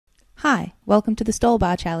Hi, welcome to the Stall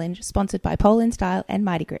Bar Challenge, sponsored by Pole in Style and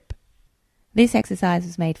Mighty Grip. This exercise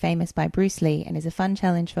was made famous by Bruce Lee and is a fun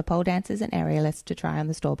challenge for pole dancers and aerialists to try on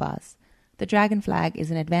the stall bars. The Dragon Flag is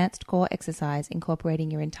an advanced core exercise incorporating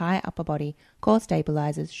your entire upper body, core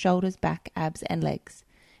stabilizers, shoulders, back, abs, and legs.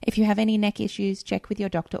 If you have any neck issues, check with your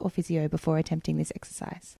doctor or physio before attempting this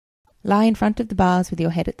exercise. Lie in front of the bars with your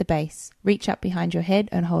head at the base. Reach up behind your head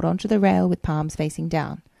and hold onto the rail with palms facing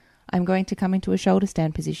down. I'm going to come into a shoulder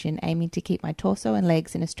stand position, aiming to keep my torso and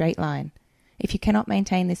legs in a straight line. If you cannot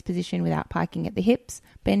maintain this position without piking at the hips,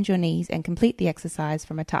 bend your knees and complete the exercise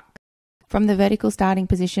from a tuck. From the vertical starting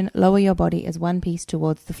position, lower your body as one piece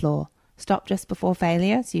towards the floor. Stop just before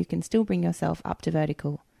failure so you can still bring yourself up to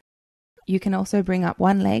vertical. You can also bring up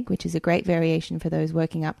one leg, which is a great variation for those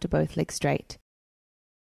working up to both legs straight.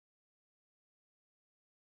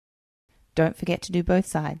 Don't forget to do both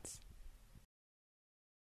sides.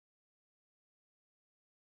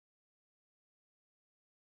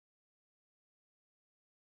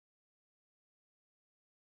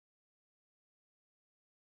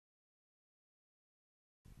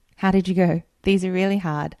 How did you go? These are really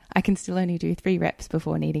hard. I can still only do 3 reps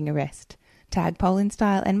before needing a rest. Tag Pole in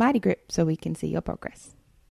Style and Mighty Grip so we can see your progress.